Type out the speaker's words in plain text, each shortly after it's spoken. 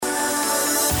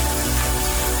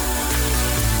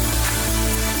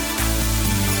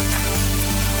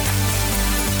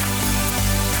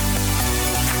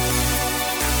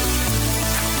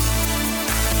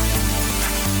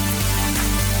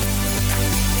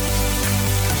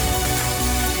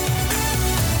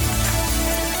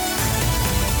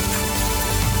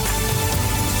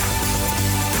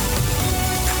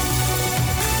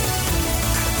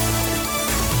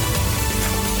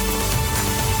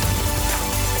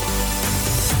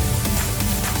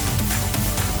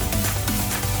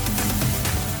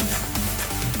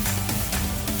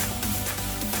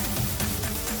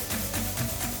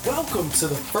Welcome to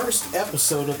the first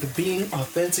episode of the Being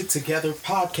Authentic Together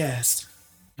podcast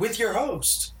with your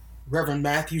host, Reverend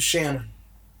Matthew Shannon.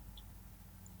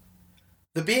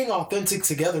 The Being Authentic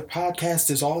Together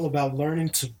podcast is all about learning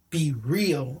to be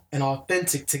real and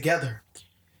authentic together.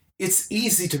 It's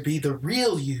easy to be the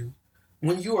real you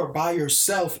when you are by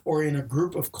yourself or in a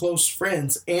group of close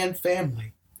friends and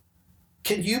family.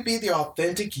 Can you be the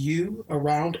authentic you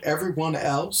around everyone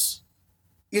else?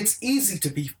 It's easy to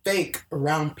be fake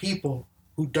around people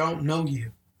who don't know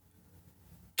you.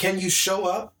 Can you show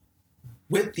up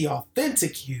with the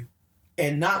authentic you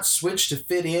and not switch to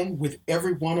fit in with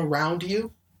everyone around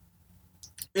you?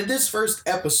 In this first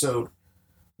episode,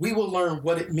 we will learn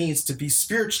what it means to be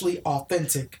spiritually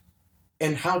authentic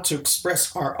and how to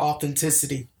express our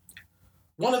authenticity.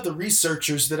 One of the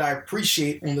researchers that I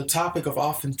appreciate on the topic of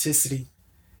authenticity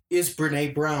is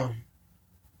Brené Brown.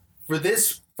 For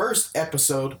this first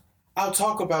episode, I'll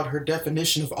talk about her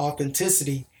definition of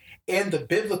authenticity and the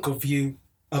biblical view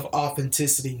of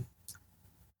authenticity.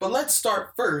 But let's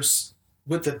start first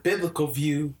with the biblical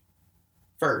view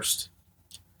first.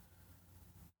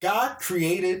 God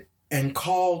created and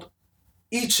called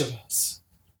each of us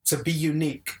to be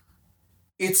unique.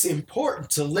 It's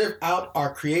important to live out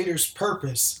our Creator's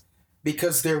purpose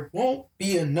because there won't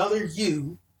be another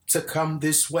you to come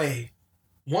this way.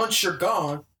 Once you're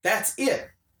gone, that's it.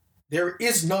 There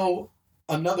is no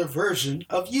another version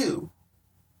of you.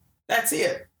 That's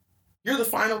it. You're the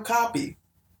final copy,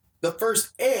 the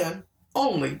first and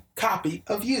only copy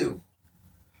of you.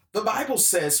 The Bible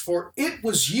says, "For it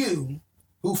was you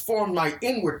who formed my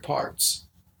inward parts.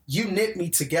 You knit me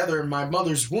together in my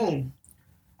mother's womb.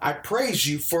 I praise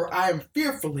you, for I am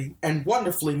fearfully and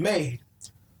wonderfully made.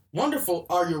 Wonderful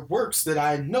are your works that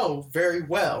I know very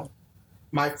well.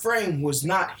 My frame was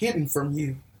not hidden from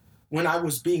you when I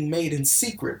was being made in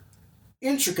secret,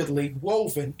 intricately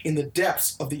woven in the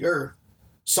depths of the earth."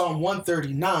 Psalm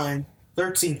 139,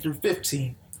 13 through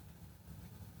 15.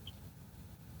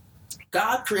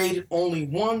 God created only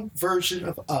one version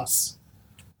of us.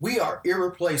 We are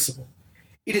irreplaceable.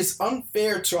 It is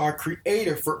unfair to our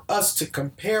Creator for us to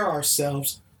compare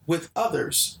ourselves with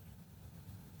others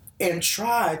and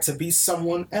try to be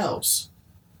someone else.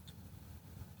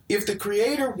 If the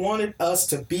Creator wanted us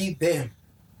to be them,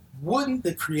 wouldn't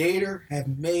the Creator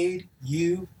have made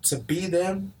you to be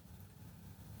them?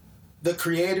 The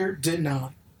Creator did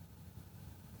not.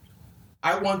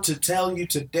 I want to tell you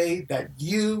today that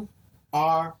you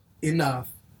are enough.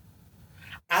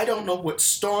 I don't know what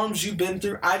storms you've been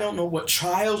through. I don't know what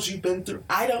trials you've been through.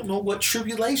 I don't know what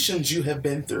tribulations you have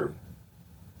been through.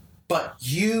 But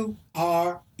you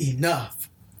are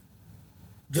enough.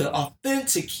 The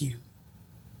authentic you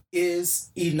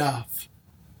is enough.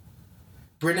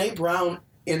 Brené Brown,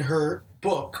 in her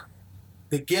book,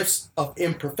 The Gifts of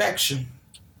Imperfection,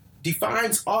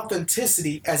 defines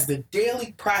authenticity as the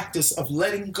daily practice of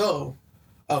letting go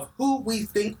of who we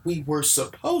think we were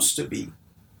supposed to be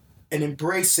and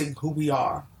embracing who we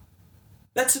are.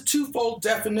 That's a twofold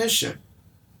definition.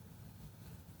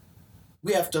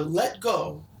 We have to let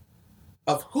go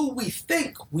of who we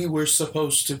think we were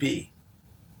supposed to be.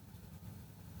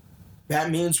 That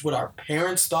means what our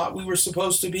parents thought we were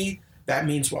supposed to be. That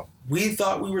means what we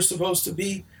thought we were supposed to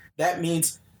be. That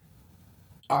means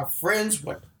our friends,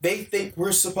 what they think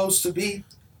we're supposed to be.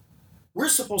 We're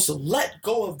supposed to let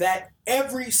go of that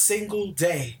every single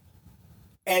day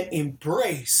and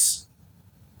embrace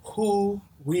who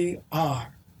we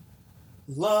are.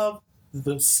 Love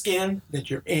the skin that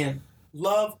you're in.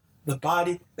 Love the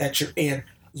body that you're in.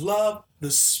 Love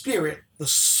the spirit, the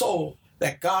soul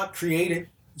that God created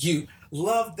you.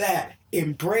 Love that.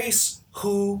 Embrace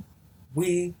who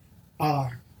we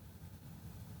are.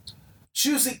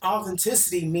 Choosing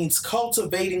authenticity means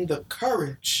cultivating the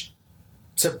courage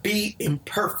to be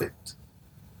imperfect,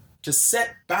 to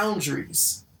set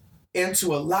boundaries, and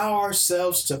to allow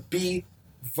ourselves to be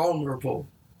vulnerable.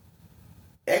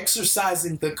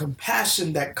 Exercising the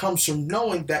compassion that comes from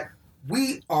knowing that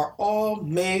we are all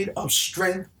made of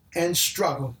strength and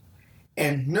struggle,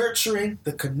 and nurturing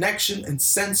the connection and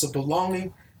sense of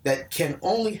belonging that can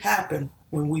only happen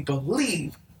when we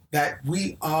believe that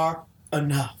we are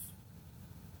enough.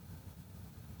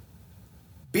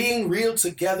 Being real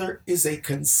together is a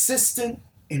consistent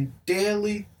and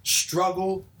daily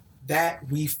struggle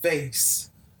that we face.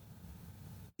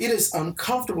 It is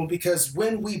uncomfortable because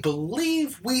when we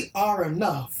believe we are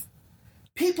enough,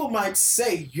 people might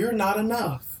say you're not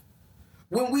enough.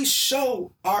 When we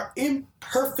show our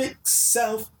imperfect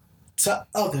self to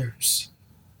others,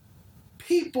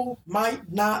 people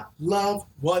might not love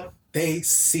what they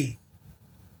see.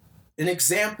 An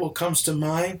example comes to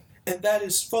mind and that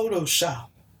is Photoshop.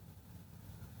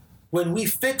 When we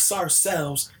fix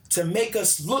ourselves to make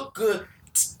us look good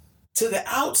to the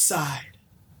outside,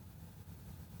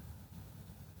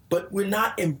 but we're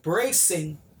not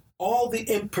embracing all the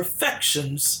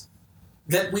imperfections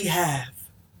that we have.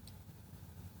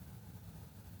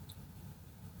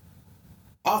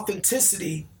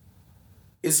 Authenticity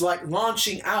is like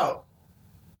launching out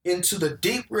into the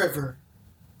deep river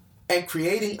and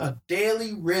creating a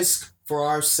daily risk for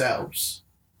ourselves.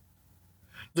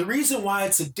 The reason why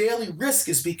it's a daily risk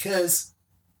is because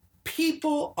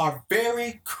people are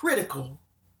very critical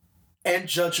and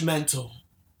judgmental.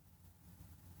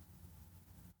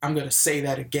 I'm going to say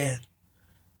that again.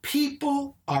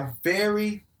 People are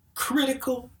very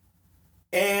critical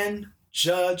and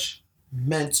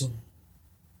judgmental.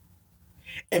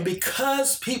 And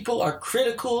because people are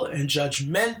critical and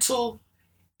judgmental,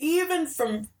 even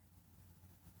from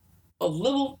a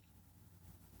little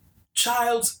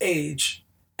child's age,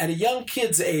 at a young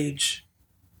kid's age,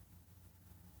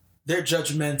 they're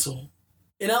judgmental.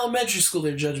 In elementary school,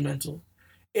 they're judgmental.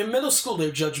 In middle school,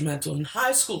 they're judgmental. In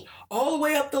high school, all the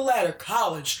way up the ladder,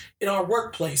 college, in our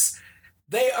workplace,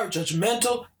 they are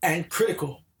judgmental and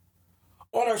critical.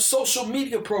 On our social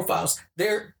media profiles,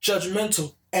 they're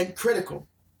judgmental and critical.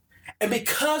 And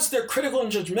because they're critical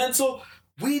and judgmental,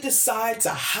 we decide to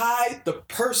hide the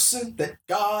person that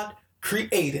God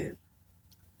created.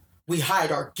 We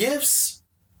hide our gifts,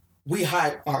 we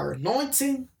hide our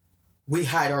anointing, we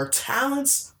hide our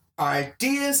talents, our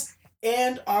ideas,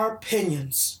 and our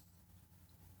opinions.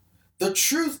 The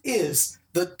truth is,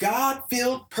 the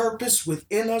God-filled purpose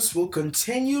within us will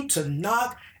continue to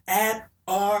knock at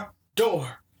our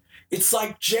door. It's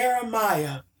like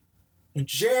Jeremiah. When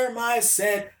Jeremiah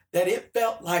said that it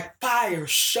felt like fire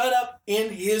shut up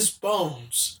in his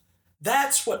bones.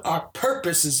 That's what our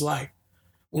purpose is like.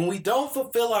 When we don't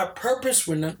fulfill our purpose,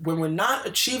 when we're not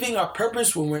achieving our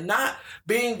purpose, when we're not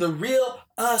being the real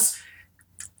us,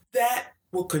 that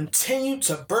will continue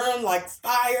to burn like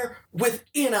fire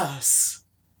within us.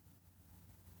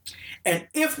 And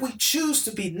if we choose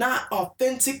to be not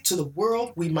authentic to the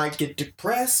world, we might get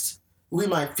depressed, we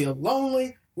might feel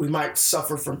lonely, we might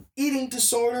suffer from eating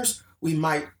disorders, we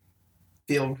might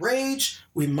feel rage,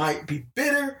 we might be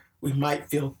bitter, we might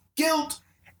feel guilt,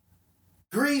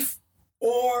 grief,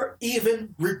 or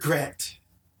even regret.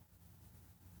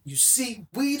 You see,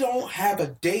 we don't have a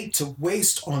day to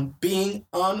waste on being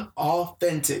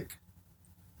unauthentic.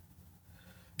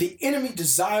 The enemy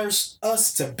desires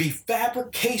us to be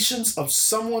fabrications of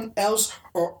someone else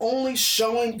or only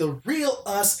showing the real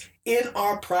us in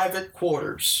our private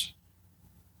quarters.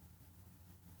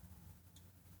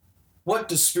 What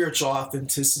does spiritual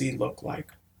authenticity look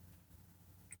like?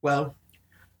 Well,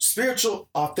 spiritual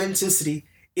authenticity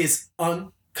is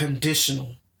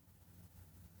unconditional.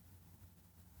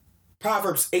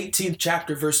 Proverbs 18th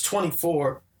chapter verse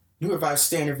 24, New Revised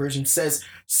Standard Version says,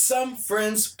 "Some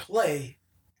friends play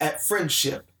at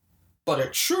friendship, but a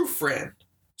true friend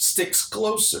sticks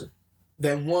closer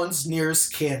than one's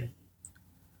nearest kin."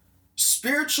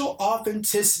 Spiritual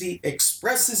authenticity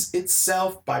expresses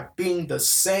itself by being the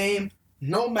same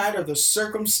no matter the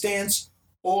circumstance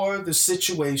or the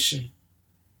situation.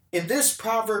 In this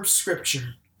proverb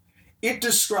scripture, it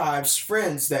describes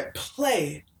friends that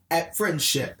play at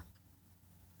friendship.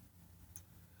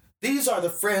 These are the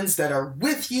friends that are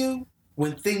with you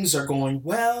when things are going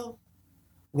well,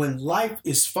 when life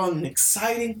is fun and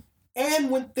exciting, and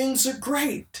when things are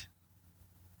great.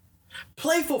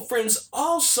 Playful friends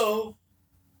also,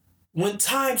 when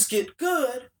times get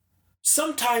good,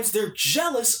 sometimes they're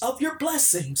jealous of your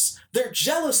blessings. They're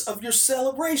jealous of your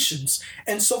celebrations.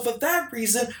 And so for that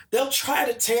reason, they'll try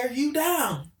to tear you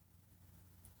down.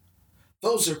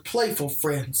 Those are playful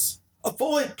friends.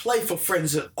 Avoid playful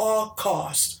friends at all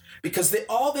costs because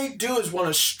all they do is want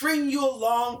to string you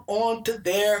along onto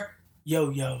their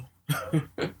yo-yo.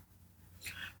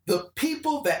 The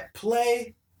people that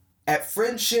play at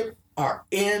friendship are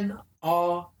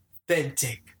inauthentic.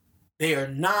 They are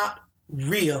not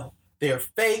real. They're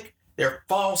fake, they're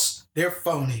false, they're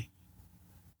phony.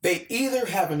 They either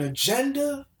have an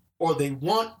agenda or they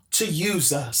want to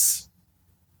use us.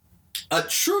 A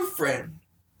true friend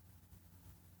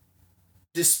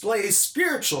displays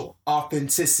spiritual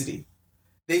authenticity.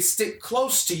 They stick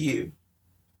close to you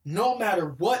no matter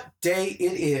what day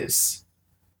it is.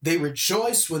 They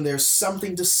rejoice when there's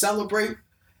something to celebrate.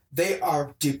 They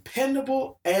are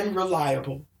dependable and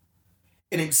reliable.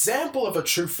 An example of a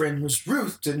true friend was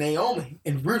Ruth to Naomi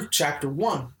in Ruth chapter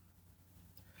 1.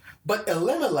 But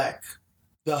Elimelech,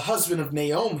 the husband of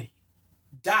Naomi,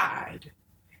 died,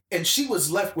 and she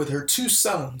was left with her two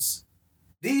sons.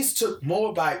 These took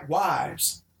Moabite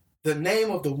wives. The name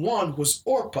of the one was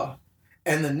Orpah,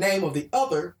 and the name of the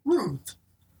other Ruth.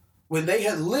 When they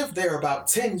had lived there about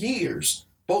 10 years,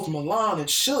 both Mahlon and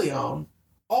Chilion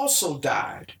also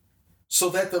died, so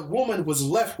that the woman was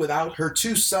left without her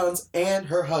 2 sons and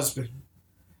her husband.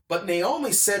 But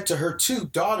Naomi said to her 2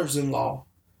 daughters-in-law,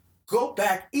 "Go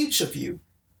back, each of you,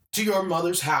 to your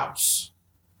mother's house.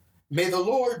 May the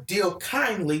Lord deal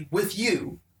kindly with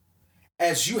you,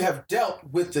 as you have dealt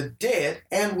with the dead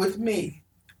and with me.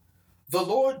 The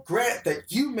Lord grant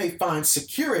that you may find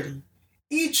security,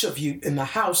 each of you in the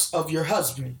house of your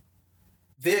husband."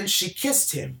 Then she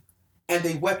kissed him, and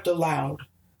they wept aloud.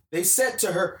 They said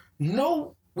to her,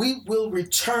 "No, we will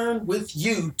return with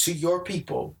you to your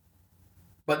people."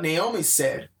 But Naomi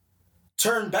said,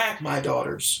 "Turn back, my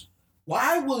daughters.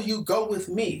 Why will you go with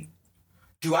me?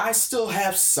 Do I still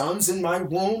have sons in my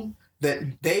womb,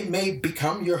 that they may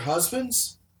become your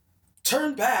husbands?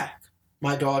 Turn back,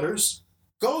 my daughters.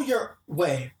 Go your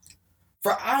way,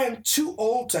 for I am too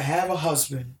old to have a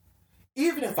husband.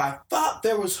 Even if I thought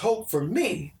there was hope for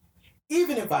me,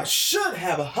 even if I should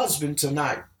have a husband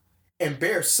tonight and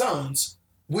bear sons,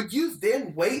 would you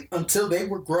then wait until they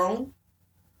were grown?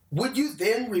 Would you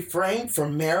then refrain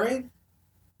from marrying?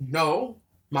 No,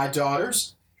 my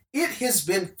daughters, it has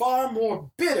been far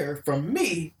more bitter for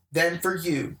me than for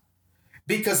you,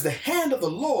 because the hand of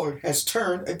the Lord has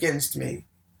turned against me."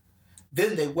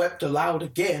 Then they wept aloud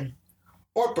again.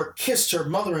 Orpah kissed her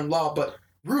mother-in-law, but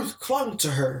Ruth clung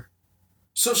to her.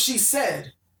 So she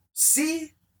said,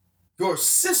 "See, your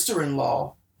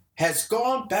sister-in-law has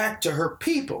gone back to her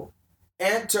people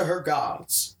and to her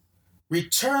gods.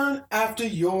 Return after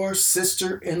your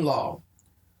sister-in-law."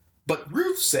 But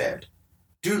Ruth said,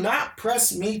 "Do not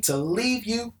press me to leave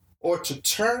you or to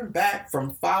turn back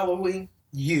from following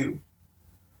you.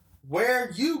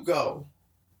 Where you go,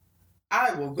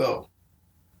 I will go.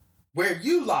 Where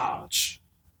you lodge,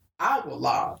 I will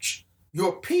lodge.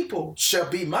 Your people shall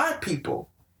be my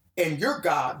people, and your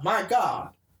God my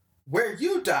God. Where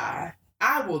you die,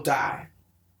 I will die.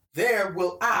 There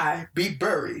will I be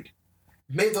buried.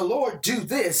 May the Lord do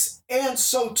this and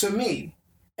so to me,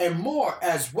 and more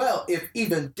as well, if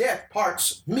even death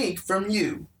parts me from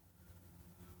you."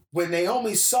 When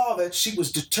Naomi saw that she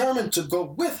was determined to go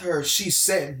with her, she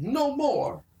said no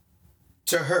more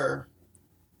to her.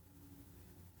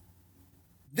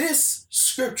 This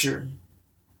scripture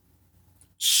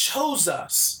shows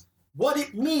us what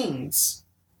it means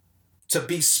to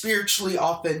be spiritually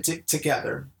authentic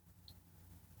together.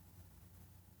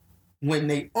 When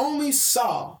Naomi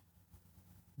saw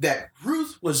that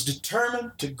Ruth was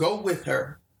determined to go with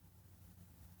her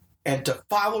and to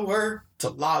follow her, to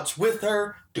lodge with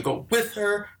her, to go with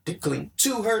her, to cling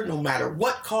to her, no matter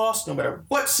what cost, no matter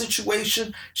what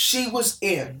situation she was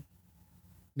in,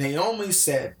 Naomi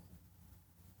said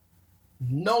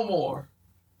no more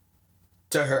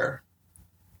to her.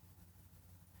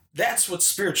 That's what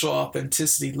spiritual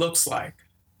authenticity looks like.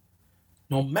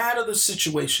 No matter the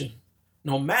situation,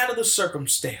 no matter the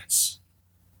circumstance,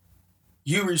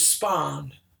 you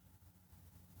respond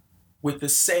with the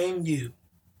same you.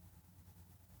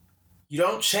 You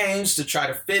don't change to try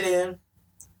to fit in.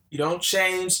 You don't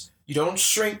change. You don't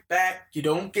shrink back. You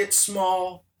don't get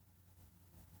small.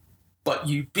 But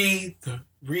you be the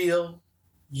real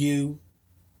you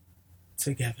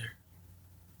together.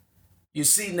 You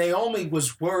see, Naomi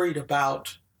was worried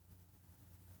about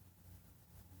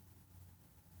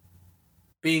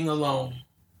being alone.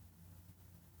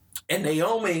 And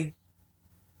Naomi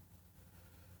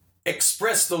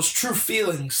expressed those true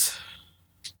feelings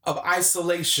of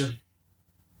isolation.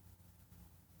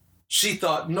 She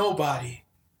thought nobody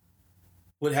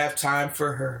would have time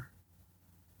for her.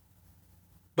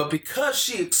 But because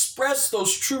she expressed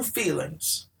those true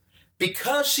feelings,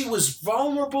 because she was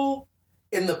vulnerable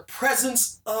in the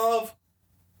presence of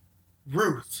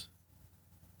Ruth,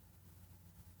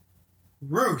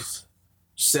 Ruth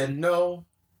said, "No,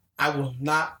 I will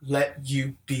not let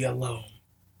you be alone."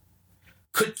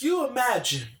 Could you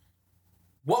imagine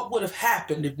what would have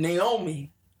happened if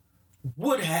Naomi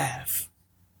would have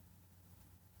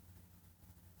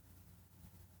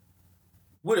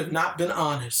not been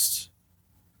honest,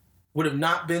 would have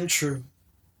not been true,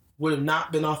 would have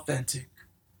not been authentic?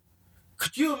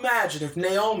 Could you imagine if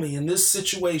Naomi in this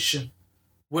situation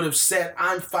would have said,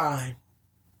 "I'm fine.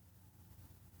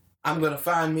 I'm going to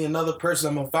find me another person.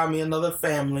 I'm going to find me another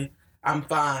family. I'm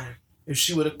fine." If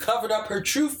she would have covered up her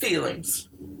true feelings,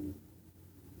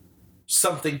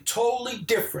 something totally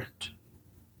different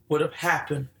would have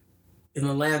happened in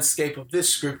the landscape of this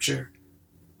scripture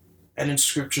and in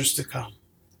scriptures to come.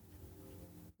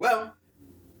 Well,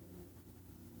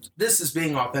 This is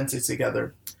Being Authentic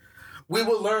Together. We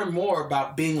will learn more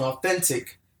about being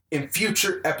authentic in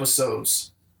future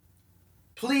episodes.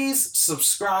 Please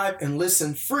subscribe and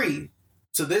listen free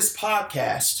to this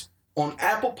podcast on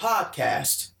Apple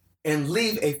Podcast and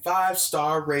leave a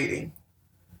 5-star rating.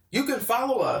 You can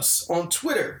follow us on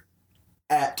Twitter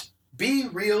at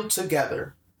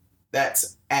BeRealTogether.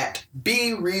 That's at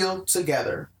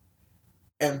BeRealTogether.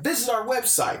 And visit our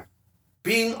website,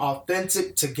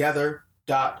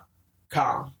 beingauthentictogether.com.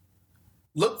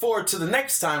 Look forward to the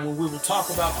next time when we will talk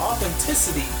about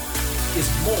authenticity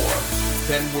is more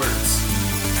than words.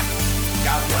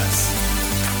 God bless.